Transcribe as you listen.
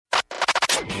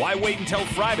Why wait until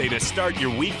Friday to start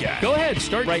your weekend? Go ahead,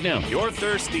 start right now. You're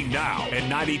thirsty now,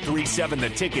 and 93.7 The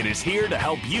Ticket is here to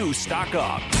help you stock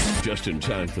up. Just in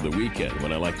time for the weekend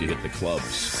when I like to hit the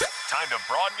clubs. Time to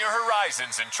broaden your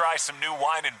horizons and try some new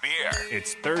wine and beer.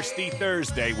 It's Thirsty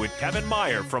Thursday with Kevin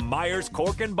Meyer from Meyer's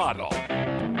Cork and Bottle.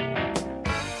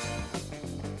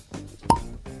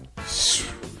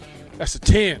 That's a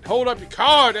 10. Hold up your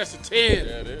card. That's a 10.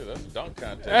 Yeah, it is. That's a dunk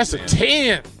contest. That's a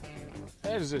 10.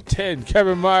 That is a 10.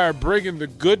 Kevin Meyer bringing the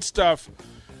good stuff.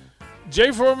 Jay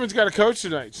Foreman's got a coach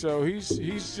tonight, so he's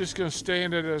just going to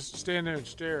stand there and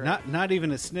stare. Not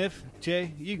even a sniff,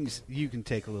 Jay. You can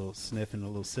take a little sniff and a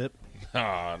little sip.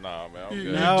 Oh, no, man.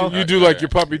 I'm good. You do like your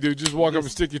puppy do. Just walk up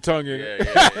and stick your tongue in it.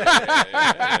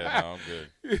 Yeah, no, I'm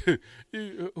good.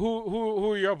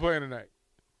 Who are y'all playing tonight?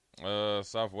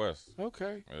 Southwest.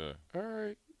 Okay. Yeah. All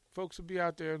right. Folks will be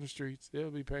out there on the streets.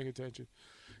 They'll be paying attention.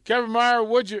 Kevin Meyer,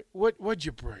 what'd you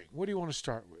bring? What do you want to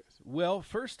start with? Well,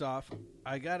 first off,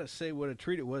 I gotta say what a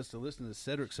treat it was to listen to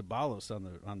Cedric Ceballos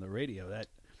on the radio.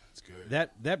 That's good.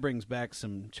 That brings back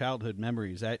some childhood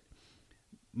memories.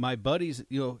 My buddies,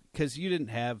 because you didn't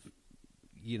have,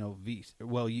 you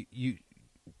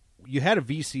had a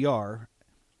VCR,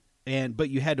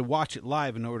 but you had to watch it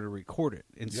live in order to record it,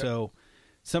 and so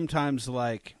sometimes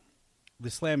like the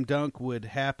slam dunk would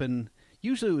happen.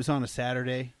 Usually it was on a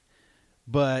Saturday.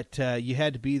 But you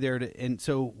had to be there, and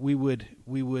so we would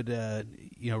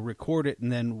record it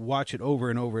and then watch it over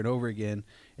and over and over again.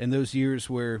 And those years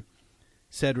where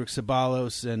Cedric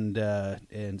Ceballos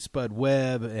and Spud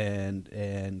Webb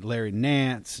and Larry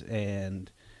Nance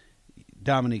and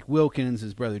Dominique Wilkins,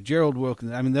 his brother Gerald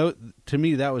Wilkins. I mean, to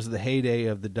me, that was the heyday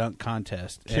of the dunk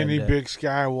contest. Kenny Big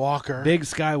Sky Walker. Big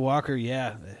Sky Walker,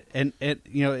 yeah. And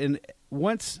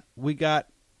once we got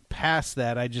past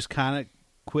that, I just kind of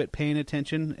quit paying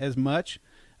attention as much.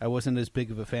 I wasn't as big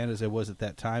of a fan as I was at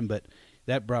that time, but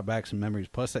that brought back some memories.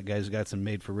 Plus, that guy's got some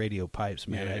made-for-radio pipes,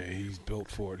 man. Yeah, he's built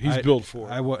for it. He's built for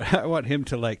it. I want him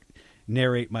to,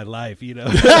 narrate my life,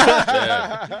 Well,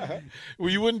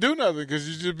 you wouldn't do nothing because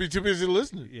you'd just be too busy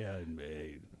listening. Yeah.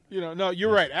 No,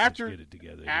 you're right. After get it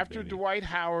together, after baby. Dwight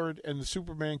Howard and the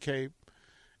Superman cape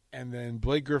and then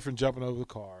Blake Griffin jumping over the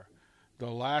car,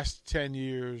 the last 10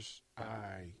 years, Was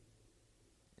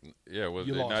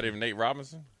You it lost not me. even Nate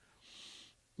Robinson?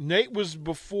 Nate was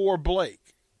before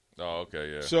Blake. Oh,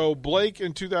 okay, yeah. So Blake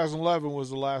in 2011 was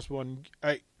the last one.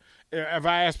 If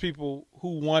I ask people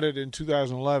who won it in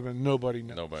 2011, nobody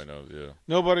knows. Nobody knows, yeah.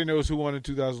 Nobody knows who won in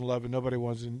 2011. Nobody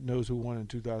knows who won in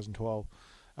 2012.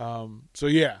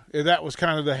 That was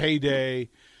kind of the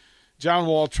heyday. John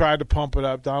Wall tried to pump it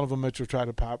up. Donovan Mitchell tried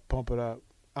to pump it up.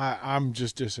 I'm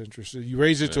just disinterested. You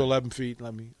raise it to 11 feet.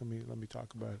 Let me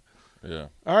talk about it. Yeah.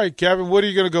 All right, Kevin, what are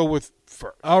you going to go with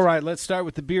first? All right, let's start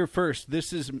with the beer first.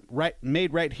 This is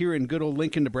made right here in good old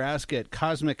Lincoln, Nebraska at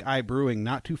Cosmic Eye Brewing,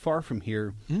 not too far from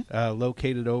here,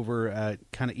 located over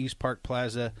kind of East Park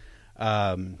Plaza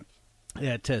at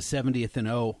 70th and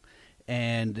O.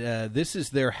 And this is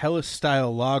their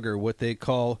Hellas-style lager, what they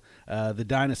call the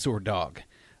Dinosaur Dog.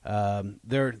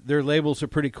 Their labels are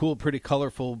pretty cool, pretty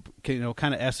colorful,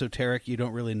 kind of esoteric. You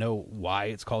don't really know why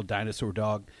it's called Dinosaur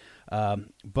Dog.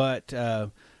 But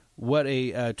what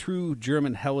a true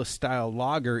German Helles-style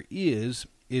lager is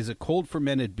a cold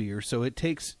fermented beer. So it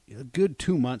takes a good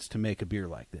 2 months to make a beer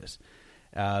like this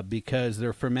because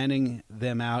they're fermenting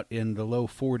them out in the low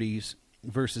 40s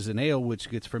versus an ale, which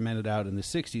gets fermented out in the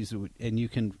 60s, and you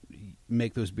can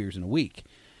make those beers in a week.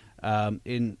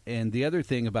 And the other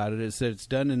thing about it is that it's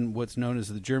done in what's known as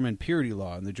the German purity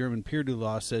law. And the German purity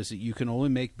law says that you can only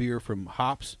make beer from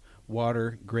hops,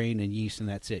 water, grain, and yeast, and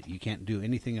that's it. You can't do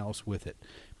anything else with it.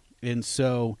 And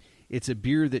so it's a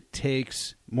beer that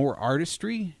takes more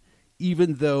artistry,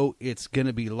 even though it's going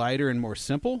to be lighter and more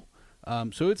simple.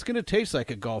 So it's going to taste like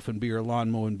a golfing beer, a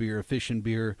lawn mowing beer, a fishing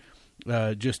beer,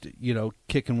 just,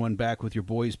 kicking one back with your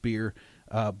boys' beer.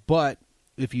 But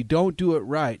if you don't do it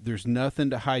right, there's nothing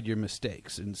to hide your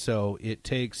mistakes. And so it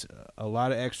takes a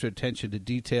lot of extra attention to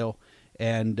detail.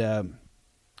 And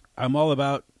I'm all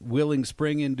about willing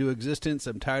spring into existence.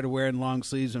 I'm tired of wearing long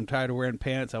sleeves. I'm tired of wearing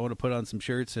pants. I want to put on some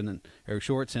shorts and a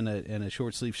short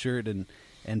sleeve shirt and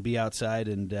be outside.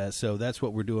 And so that's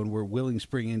what we're doing. We're willing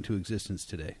spring into existence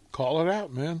today. Call it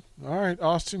out, man. All right,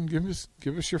 Austin, give us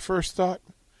your first thought,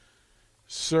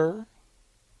 sir.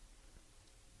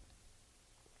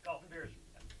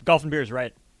 Golf and beer is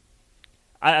right.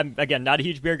 I'm, again, not a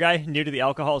huge beer guy, new to the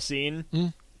alcohol scene.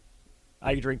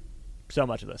 I can drink so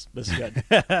much of this. This is good.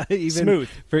 Even smooth.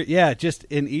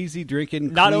 Just an easy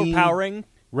drinking. Not clean, overpowering.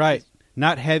 Right.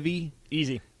 Not heavy.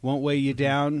 Easy. Won't weigh you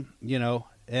down,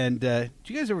 And do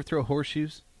you guys ever throw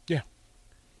horseshoes? Yeah.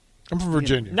 I'm from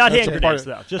Virginia. Not That's hand a part grenades, of-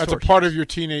 though. Just That's a horseshoes. part of your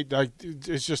teenage. Like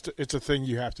it's a thing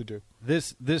you have to do.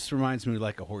 This reminds me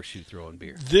like a horseshoe throwing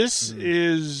beer. This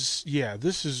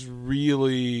is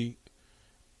really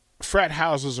frat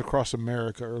houses across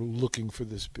America are looking for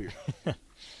this beer.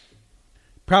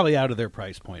 Probably out of their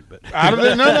price point, but Out of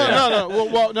it? No.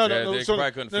 Well, no. They So,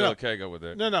 probably couldn't fill a keg up with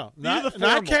that. No, are not the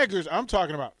keggers. I'm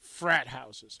talking about frat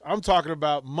houses. I'm talking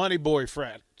about money boy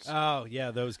frats. oh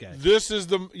yeah, those guys. This is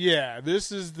the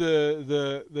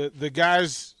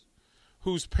guys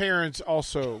whose parents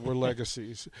also were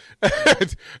legacies.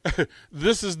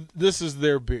 This is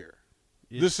their beer.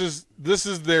 This is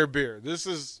their beer. This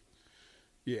is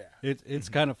It's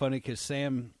kind of funny because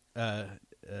Sam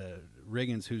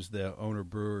Riggins, who's the owner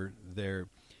brewer there,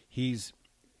 he's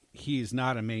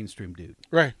not a mainstream dude,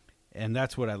 right. and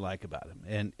that's what I like about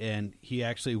him. And he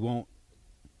actually won't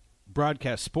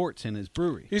broadcast sports in his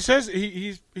brewery. He says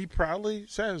he proudly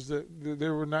says that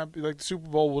there will not be, like, the Super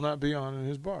Bowl will not be on in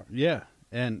his bar. Yeah,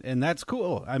 and that's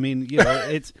cool. I mean,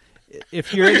 it's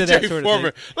if you're into that sort of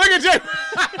thing. Look at Jay.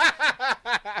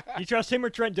 You trust him or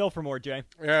Trent Dilfer more, Jay?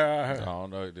 Yeah. I don't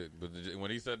know, but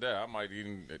when he said that,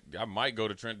 I might go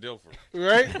to Trent Dilfer,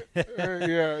 Right?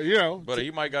 Yeah, but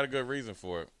he might got a good reason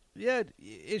for it. Yeah,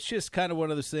 it's just kind of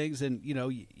one of those things, and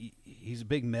he's a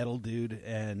big metal dude,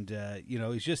 and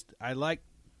he's just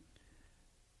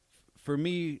for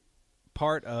me,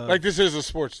 part of like, this is a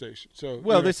sports station. So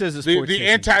this is a sports the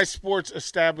station. anti-sports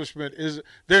establishment is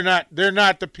they're not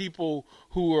the people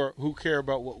who care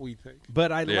about what we think.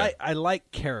 But I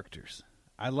like characters.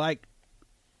 I like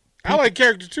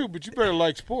character too, but you better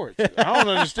like sports. I don't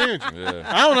understand you. Yeah.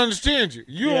 I don't understand you.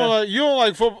 You don't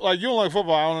like football. Like, you don't like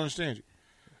football. I don't understand you.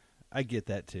 I get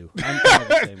that too. I'm kind of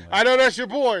the same way. I know that's your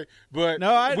boy, but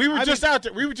No, we were just out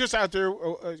there. We were just out there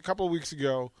a couple of weeks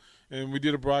ago, and we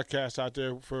did a broadcast out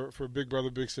there for Big Brother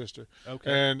Big Sister.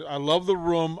 Okay. And I love the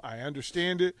room. I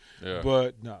understand it, Yeah.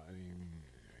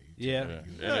 Yeah. And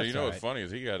That's you know all what's funny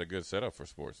is he got a good setup for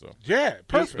sports though. yeah,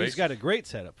 perfect. He's got a great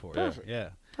setup for it. Perfect. Yeah.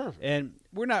 Perfect. And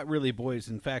we're not really boys.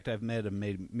 In fact, I've met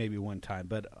him maybe one time,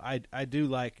 but I do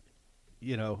like,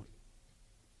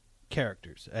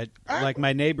 characters. Like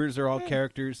my neighbors are all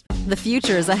characters. The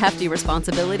future is a hefty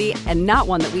responsibility and not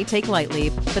one that we take lightly.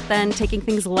 But then taking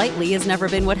things lightly has never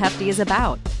been what Hefty is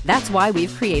about. That's why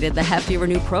we've created the Hefty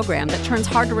Renew program that turns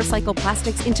hard-to-recycle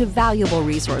plastics into valuable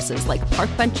resources like park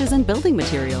benches and building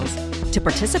materials. To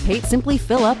participate, simply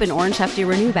fill up an orange Hefty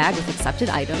Renew bag with accepted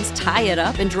items, tie it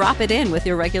up, and drop it in with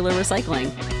your regular recycling.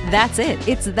 That's it.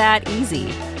 It's that easy.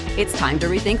 It's time to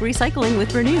rethink recycling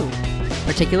with Renew.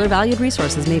 Particular valued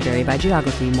resources may vary by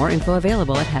geography. More info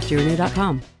available at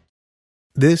heftyrenew.com.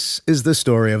 This is the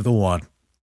story of the one.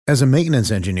 As a maintenance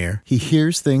engineer, he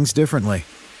hears things differently.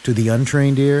 To the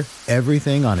untrained ear,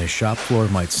 everything on his shop floor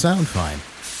might sound fine,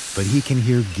 but he can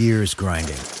hear gears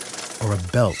grinding or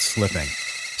a belt slipping.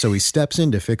 So he steps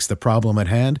in to fix the problem at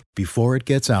hand before it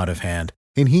gets out of hand.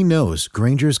 And he knows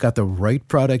Grainger's got the right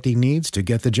product he needs to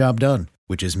get the job done,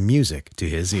 which is music to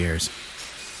his ears.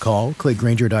 Call, click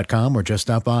Grainger.com, or just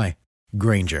stop by.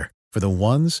 Grainger, for the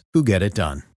ones who get it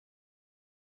done.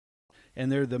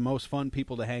 And they're the most fun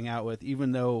people to hang out with,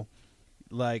 even though,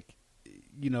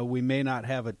 we may not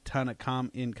have a ton of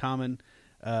in common.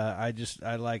 I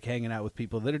like hanging out with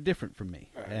people that are different from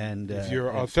me. And if you're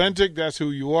authentic, that's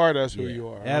who you are. That's who you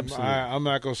are. Absolutely. I'm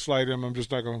not going to slight him. I'm just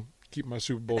not going to keep my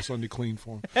Super Bowl Sunday clean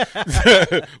for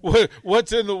him.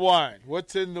 What's in the wine?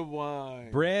 What's in the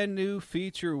wine? Brand new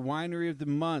feature winery of the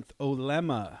month,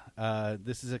 Olema.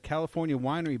 This is a California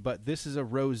winery, but this is a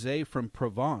rosé from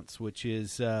Provence, which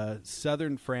is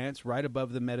southern France, right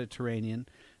above the Mediterranean.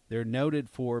 They're noted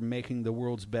for making the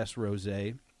world's best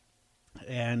rosé.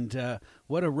 And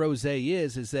what a rosé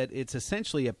is that it's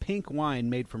essentially a pink wine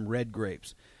made from red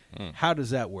grapes. How does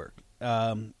that work?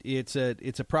 It's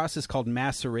a process called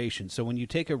maceration. So when you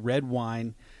take a red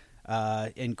wine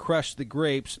and crush the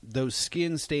grapes, those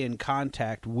skins stay in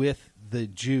contact with the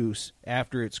juice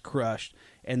after it's crushed,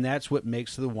 and that's what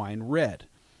makes the wine red.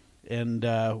 And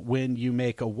when you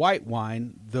make a white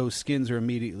wine, those skins are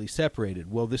immediately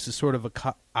separated. Well, this is sort of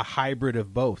a hybrid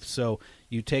of both. So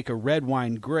you take a red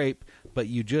wine grape, but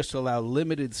you just allow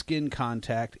limited skin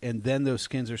contact, and then those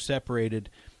skins are separated,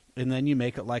 and then you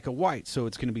make it like a white. So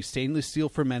it's going to be stainless steel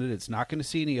fermented. It's not going to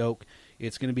see any oak.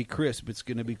 It's going to be crisp. It's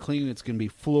going to be clean. It's going to be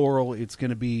floral. It's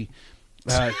going to be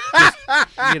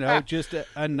just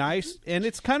a nice, and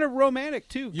it's kind of romantic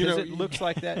too, because it looks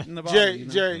like that in the bottle.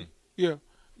 Jay,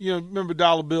 remember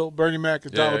Dollar Bill? Bernie Mac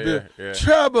is Dollar Bill. Yeah.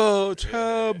 Trouble.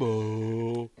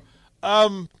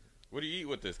 What do you eat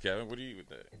with this, Kevin? What do you eat with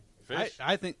that? fish.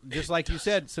 I think, just like you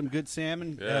said, some good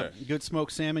salmon, Yeah. good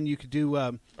smoked salmon. You could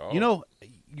do, you know,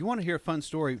 you want to hear a fun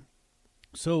story.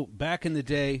 So back in the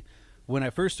day, when I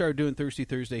first started doing Thirsty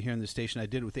Thursday here on the station, I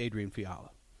did it with Adrian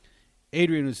Fiala.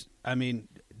 Adrian was, I mean,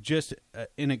 just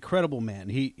an incredible man.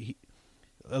 He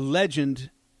a legend,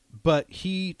 but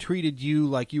he treated you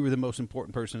like you were the most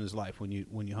important person in his life when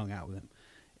you hung out with him.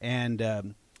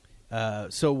 And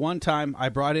so one time I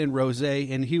brought in Rosé,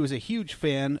 and he was a huge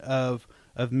fan of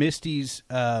Misty's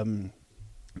prime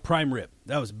rib.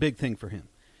 That was a big thing for him.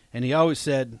 And he always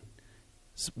said,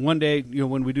 one day, you know,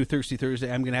 when we do Thirsty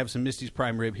Thursday, I'm going to have some Misty's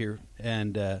prime rib here.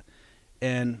 And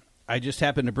I just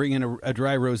happened to bring in a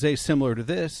dry rosé similar to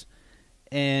this,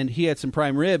 and he had some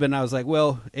prime rib, and I was like,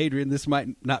 well, Adrian, this might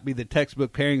not be the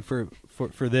textbook pairing for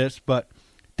this, but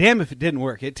damn if it didn't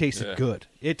work. It tasted good.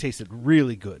 It tasted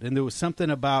really good. And there was something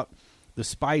about the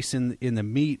spice in the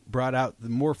meat brought out the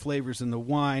more flavors in the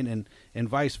wine, and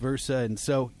vice versa. And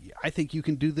so I think you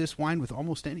can do this wine with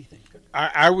almost anything.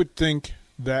 I would think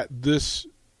that this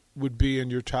would be in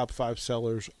your top 5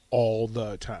 sellers all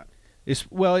the time.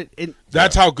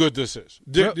 That's how good this is.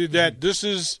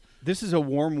 This is a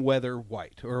warm weather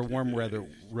white or a warm weather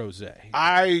rosé.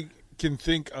 I can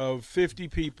think of 50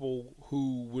 people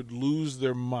who would lose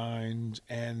their minds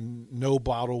and no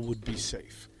bottle would be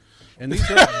safe. And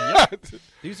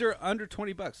these are under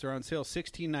 $20. They're on sale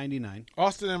 $16.99.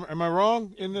 Austin, am I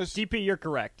wrong in this? DP, you're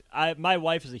correct. My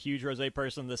wife is a huge rosé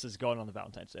person. This is going on the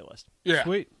Valentine's Day list. Yeah.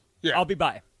 Sweet. Yeah. I'll be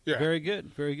by. Yeah. Very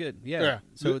good. Very good. Yeah. Yeah.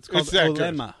 So it's called that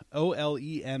Olema.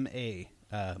 Olema.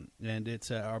 And it's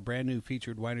our brand new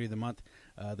featured winery of the month.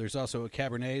 There's also a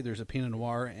Cabernet, there's a Pinot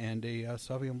Noir, and a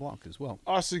Sauvignon Blanc as well.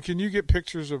 Austin, can you get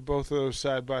pictures of both of those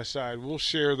side by side? We'll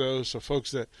share those so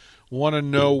folks that want to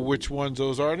know which ones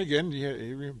those are. And again,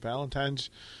 Valentine's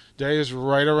Day is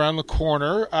right around the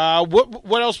corner.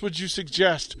 What else would you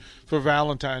suggest for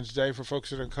Valentine's Day for folks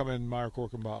that are coming in Meyer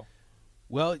Cork and Bottle?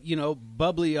 Well, you know,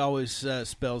 bubbly always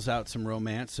spells out some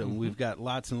romance, so we've got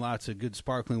lots and lots of good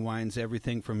sparkling wines,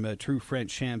 everything from true French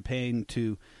champagne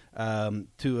to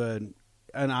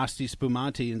an Asti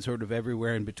Spumante and sort of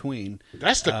everywhere in between.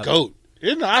 That's the goat.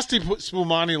 Isn't Asti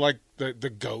Spumante like the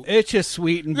goat? It's just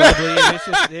sweet and bubbly.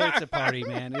 It's a party,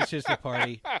 man. It's just a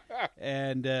party.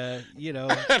 And, you know,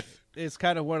 it's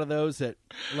kind of one of those that,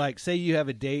 like, say you have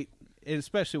a date, and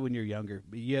especially when you're younger,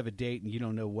 you have a date and you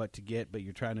don't know what to get, but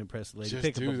you're trying to impress the lady. Just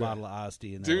pick up a that. bottle of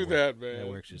Asti and do that, man. That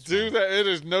works just do fine. that. It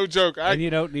is no joke. And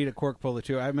you don't need a cork puller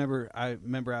too. I remember I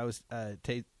was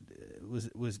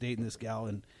was dating this gal,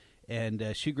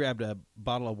 and she grabbed a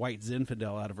bottle of white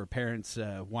Zinfandel out of her parents'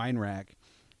 wine rack.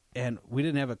 And we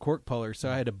didn't have a cork puller,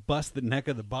 so I had to bust the neck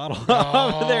of the bottle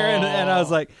off there. And I was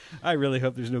like, I really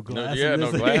hope there's no glass in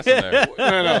this no glass in there.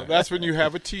 No. That's when you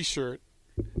have a T-shirt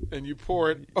and you pour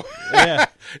it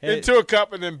into a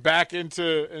cup and then back into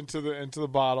the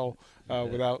bottle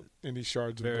without any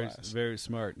shards of glass. Very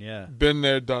smart, yeah. Been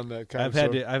there, done that. I've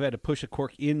had to push a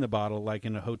cork in the bottle, like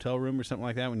in a hotel room or something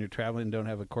like that. When you're traveling and don't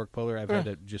have a cork puller, I've had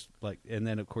to just and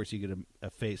then of course you get a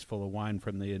face full of wine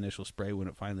from the initial spray when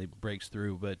it finally breaks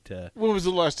through. But when was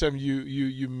the last time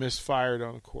you misfired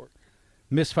on a cork?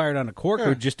 Misfired on a cork,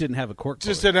 or just didn't have a cork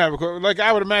puller? Just didn't have a cork. Like,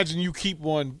 I would imagine you keep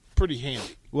one pretty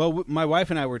handy. Well, my wife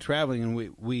and I were traveling, and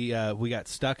we got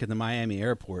stuck at the Miami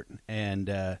airport, and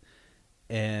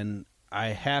I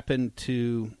happened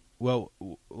to,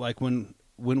 like when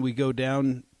we go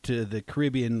down to the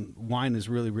Caribbean, wine is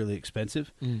really, really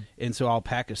expensive, and so I'll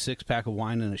pack a 6-pack of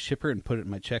wine in a shipper and put it in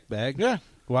my check bag. Yeah.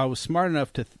 Well, I was smart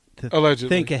enough to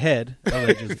think ahead.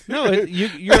 Allegedly. No,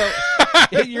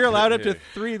 you're allowed up to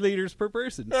 3 liters per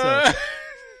person. So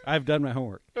I've done my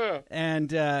homework.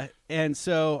 And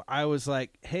so I was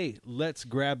like, hey, let's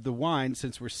grab the wine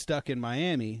since we're stuck in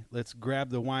Miami. Let's grab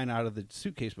the wine out of the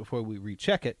suitcase before we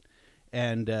recheck it,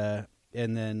 and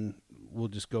then we'll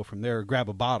just go from there. Or grab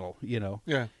a bottle, you know.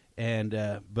 Yeah. And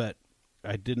but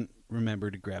I didn't remember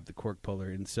to grab the cork puller,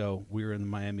 and so we were in the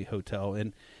Miami hotel.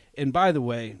 And by the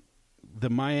way, the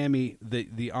Miami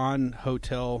the On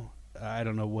hotel, I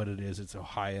don't know what it is. It's a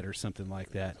Hyatt or something like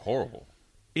that. Horrible.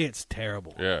 It's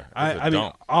terrible. Yeah. I mean,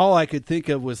 all I could think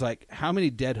of was like, how many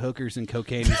dead hookers and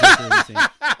cocaine is this room?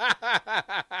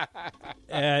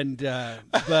 And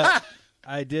but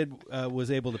I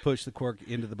was able to push the cork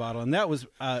into the bottle, and that was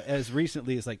as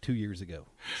recently as like 2 years ago.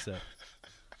 So,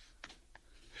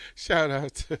 shout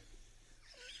out to.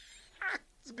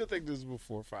 It's a good thing this is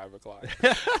before 5 o'clock.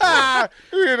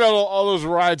 You know, all those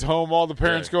rides home, all the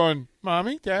parents going,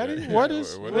 "Mommy, Daddy, what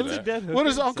is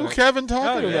Uncle Kevin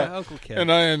talking about?" Yeah, Uncle Kevin.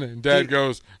 And Dad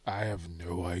goes, "I have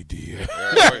no idea."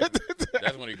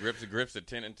 That's when he grips at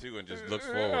 10-2 and just looks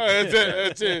forward.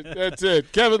 That's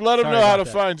it. Kevin, let them know how to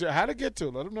that. find you. How to get to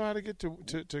it. Let them know how to get to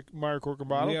Meyer Cork and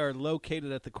Bottle. We are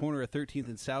located at the corner of 13th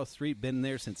and South Street. Been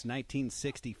there since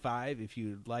 1965. If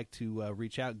you'd like to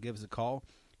reach out, give us a call.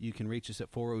 You can reach us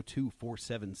at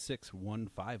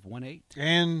 402-476-1518.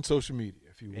 And social media,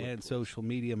 if you would. And social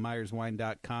media,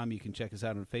 MyersWine.com. You can check us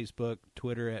out on Facebook,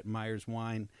 Twitter at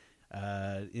MyersWine,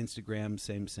 Instagram,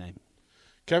 same.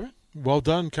 Kevin, well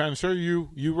done, kind sir.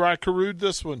 You rock-carooed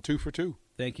this one, 2 for 2.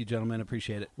 Thank you, gentlemen.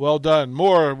 Appreciate it. Well done.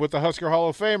 More with the Husker Hall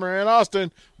of Famer in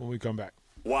Austin when we come back.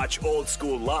 Watch Old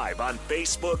School live on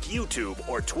Facebook, YouTube,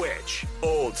 or Twitch.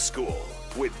 Old School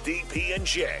with DP and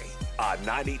J on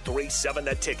 93.7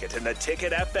 The Ticket and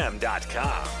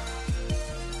theticketfm.com.